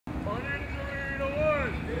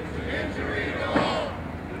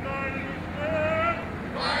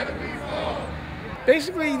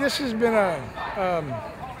Basically, this has been an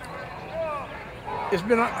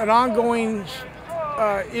ongoing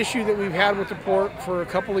issue that we've had with the port for a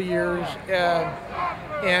couple of years,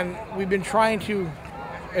 and we've been trying to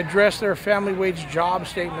address their family wage job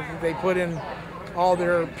statement that they put in all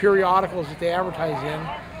their periodicals that they advertise in,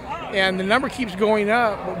 and the number keeps going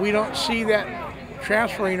up, but we don't see that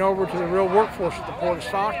transferring over to the real workforce at the Port of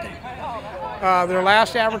Stockton. Their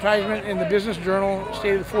last advertisement in the Business Journal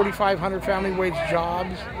stated 4,500 family wage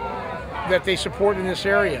jobs that they support in this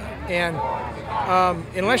area. And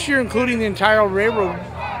unless you're including the entire railroad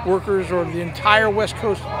workers or the entire West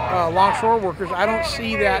Coast longshore workers, I don't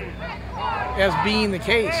see that as being the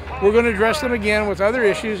case. We're going to address them again with other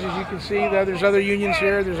issues. As you can see, there's other unions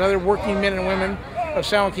here, there's other working men and women of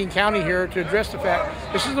San Joaquin County here to address the fact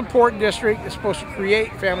this is the port district that's supposed to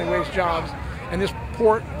create family wage jobs, and this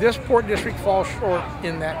port district falls short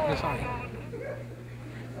in that design.